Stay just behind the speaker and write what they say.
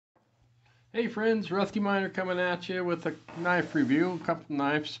Hey friends, Rusty Miner coming at you with a knife review, a couple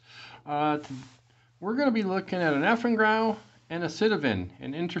knives. We're going to be looking at an Effengrau and a Sitivien,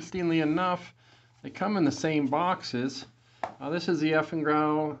 and interestingly enough, they come in the same boxes. This is the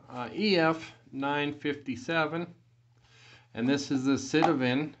Effengrau EF957, and this is the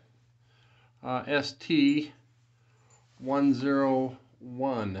Sitivien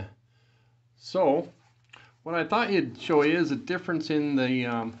ST111. So, what I thought you'd show you is a difference in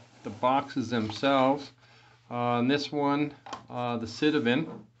the boxes themselves. On this one, the Sitivien,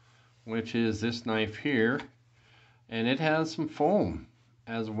 which is this knife here, and it has some foam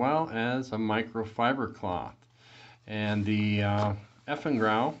as well as a microfiber cloth. And the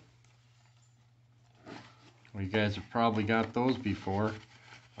Effengrau, well, you guys have probably got those before,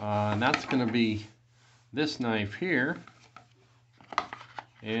 and that's going to be this knife here,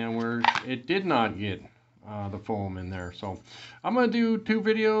 and where it did not get the foam in there. So I'm going to do two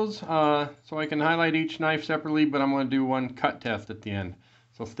videos so I can highlight each knife separately, but I'm going to do one cut test at the end.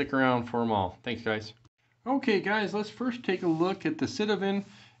 So stick around for them all. Thanks, guys. Okay, guys, let's first take a look at the Sitivien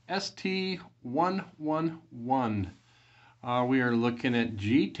ST111. We are looking at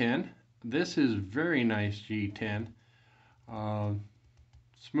G10. This is very nice G10.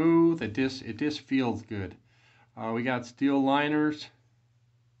 Smooth. It just feels good. We got steel liners.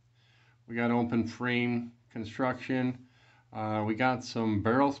 We got open frame construction. We got some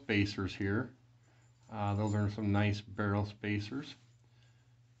barrel spacers here. Those are some nice barrel spacers.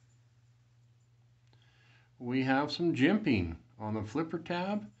 We have some jimping on the flipper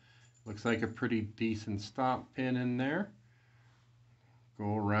tab. Looks like a pretty decent stop pin in there.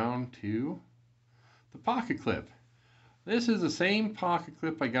 Go around to the pocket clip. This is the same pocket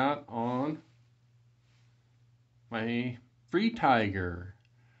clip I got on my Free Tiger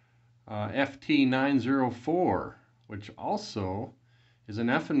FT904, which also is an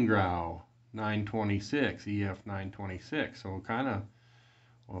Effengrau 926, EF926. So kind of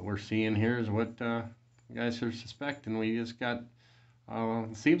what we're seeing here is what you guys are suspecting. We just got,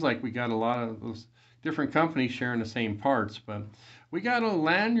 it seems like we got a lot of those different companies sharing the same parts, but we got a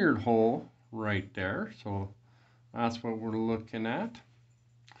lanyard hole right there. So that's what we're looking at.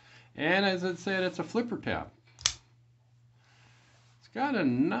 And as I said, it's a flipper tab. Got a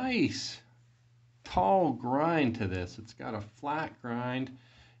nice tall grind to this. It's got a flat grind,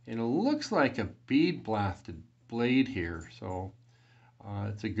 and it looks like a bead blasted blade here. So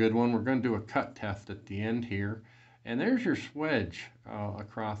it's a good one. We're going to do a cut test at the end here. And there's your swedge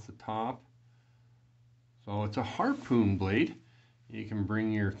across the top. So it's a harpoon blade. You can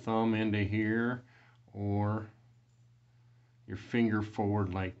bring your thumb into here or your finger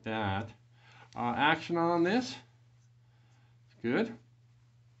forward like that. Action on this. Good.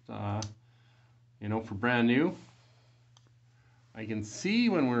 You know, for brand new, I can see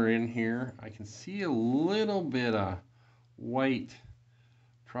when we're in here, I can see a little bit of white,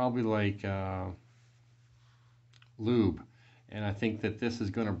 probably like lube, and I think that this is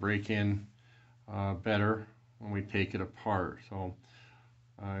going to break in better when we take it apart. So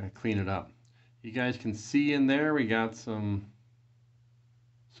clean it up. You guys can see in there we got some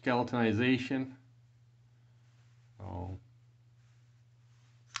skeletonization. So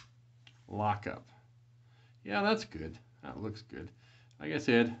lockup. Yeah, that's good. That looks good. Like I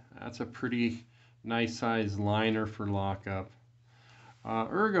said, that's a pretty nice size liner for lockup.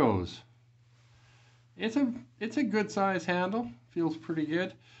 Ergos. It's a good size handle. Feels pretty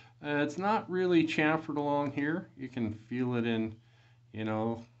good. It's not really chamfered along here. You can feel it in, you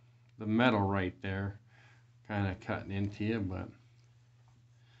know, the metal right there, kind of cutting into you. But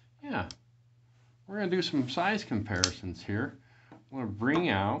yeah, we're gonna do some size comparisons here. I'm gonna bring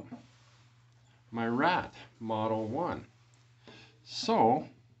out my Rat Model 1. So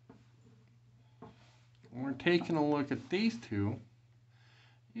when we're taking a look at these two,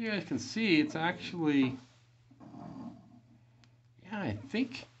 you guys can see it's actually, yeah, I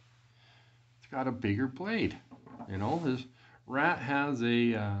think it's got a bigger blade. You know, this Rat has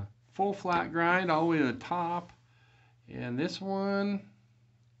a full flat grind all the way to the top, and this one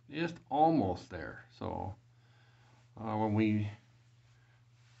is almost there. So when we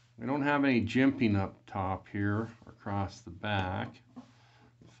don't have any jimping up top here across the back.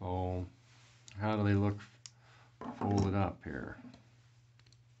 So how do they look folded up here?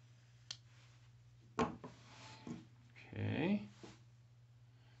 Okay.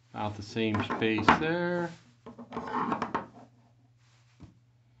 About the same space there.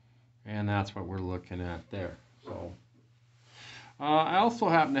 And that's what we're looking at there. So I also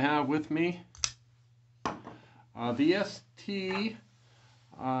happen to have with me the ST219.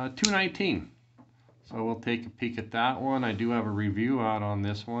 So we'll take a peek at that one. I do have a review out on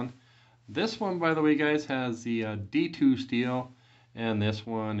this one. This one, by the way, guys, has the D2 steel, and this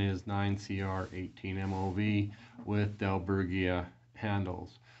one is 9CR 18 MOV with Delbergia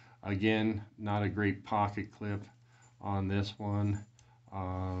handles. Again, not a great pocket clip on this one.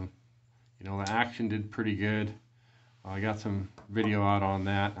 You know, the action did pretty good. I got some video out on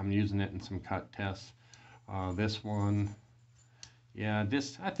that. I'm using it in some cut tests. This one, yeah,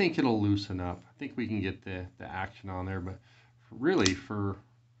 I think it'll loosen up. I think we can get the action on there, but really for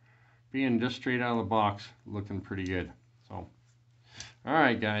being just straight out of the box, looking pretty good. So, all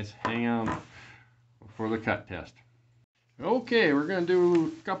right, guys, hang on for the cut test. Okay, we're going to do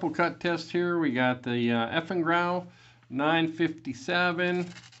a couple cut tests here. We got the Grau 957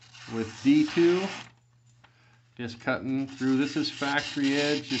 with D2. Just cutting through. This is factory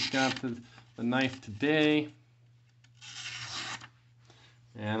edge. Just got the knife today.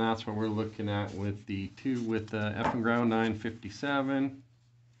 And that's what we're looking at with D2 with the Grau 957.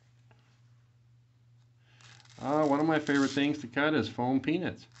 One of my favorite things to cut is foam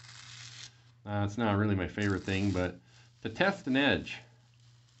peanuts. It's not really my favorite thing, but to test an edge.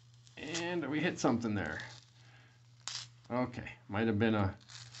 And we hit something there. Okay, might have been a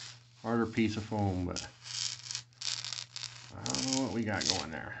harder piece of foam, but I don't know what we got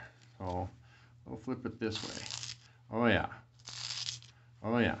going there. So we'll flip it this way. Oh yeah.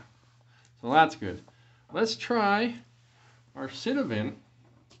 Oh yeah. So that's good. Let's try our Sitivien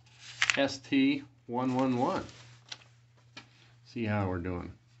ST111. See how we're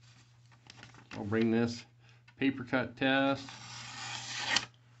doing. I'll bring this paper cut test.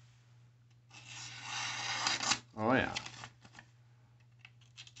 Oh yeah.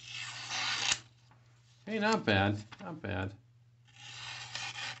 Hey, not bad, not bad.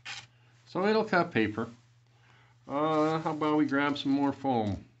 So it'll cut paper. How about we grab some more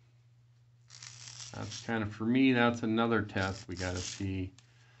foam? That's kind of, for me, that's another test. We got to see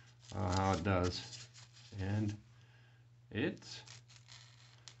how it does. And it's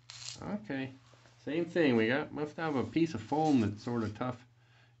okay. Same thing. We must have a piece of foam that's sort of tough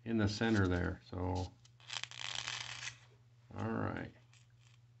in the center there. So, all right.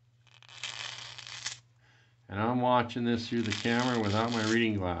 And I'm watching this through the camera without my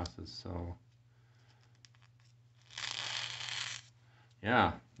reading glasses, so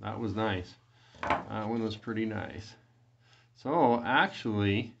yeah, that was nice. That one was pretty nice. So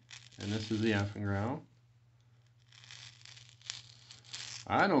actually, and this is the Grau,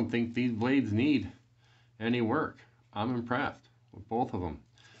 I don't think these blades need any work. I'm impressed with both of them.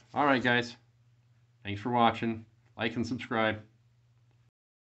 All right, guys, thanks for watching. Like and subscribe.